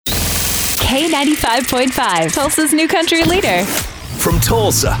K95.5, Tulsa's new country leader. From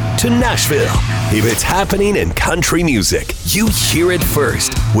Tulsa to Nashville, if it's happening in country music, you hear it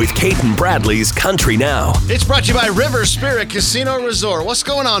first with Cait and Bradley's Country Now. It's brought to you by River Spirit Casino Resort. What's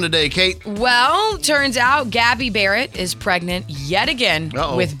going on today, Cait? Well, turns out Gabby Barrett is pregnant yet again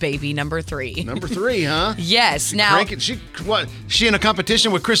with baby number 3. Number 3, huh? Yes. Now, she in a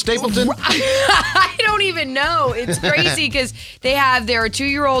competition with Chris Stapleton? I don't even know. It's crazy because they have their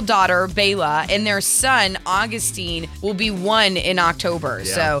 2-year-old daughter, Bayla, and their son, Augustine, will be 1 in October.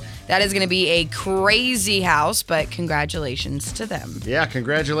 Yeah. So that is going to be a crazy house, but congratulations to them. Yeah,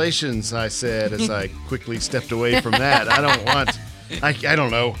 congratulations, I said as I quickly stepped away from that. I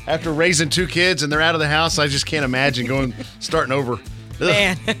don't know. After raising 2 kids and they're out of the house, I just can't imagine starting over. Ugh.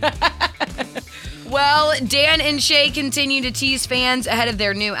 Man. Well, Dan and Shay continue to tease fans ahead of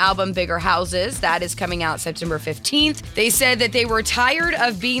their new album, Bigger Houses. That is coming out September 15th. They said that they were tired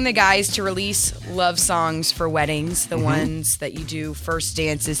of being the guys to release love songs for weddings, the ones that you do first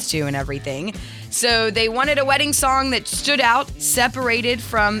dances to and everything. So they wanted a wedding song that stood out, separated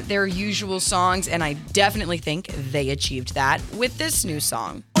from their usual songs, and I definitely think they achieved that with this new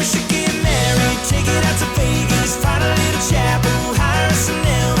song. We should get married, take it out to Vegas, find a little chapel, hire some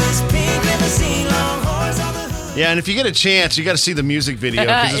Elvis, pink limousine, long horns on the hood. Yeah, and if you get a chance, you got to see the music video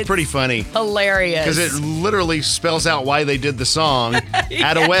because it's pretty funny. Hilarious. Because it literally spells out why they did the song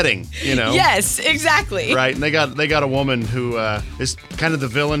at a wedding, you know. Yes, exactly. Right, and they got a woman who is kind of the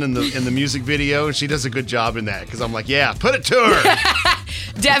villain in the music video, and she does a good job in that. Because I'm like, yeah, put it to her.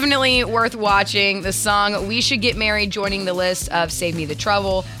 Definitely worth watching. The song We Should Get Married joining the list of Save Me the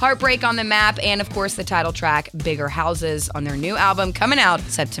Trouble, Heartbreak on the Map, and of course the title track Bigger Houses on their new album coming out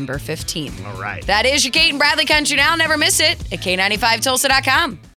September 15th. All right. That is your Cait and Bradley Country Now. Never miss it at K95Tulsa.com.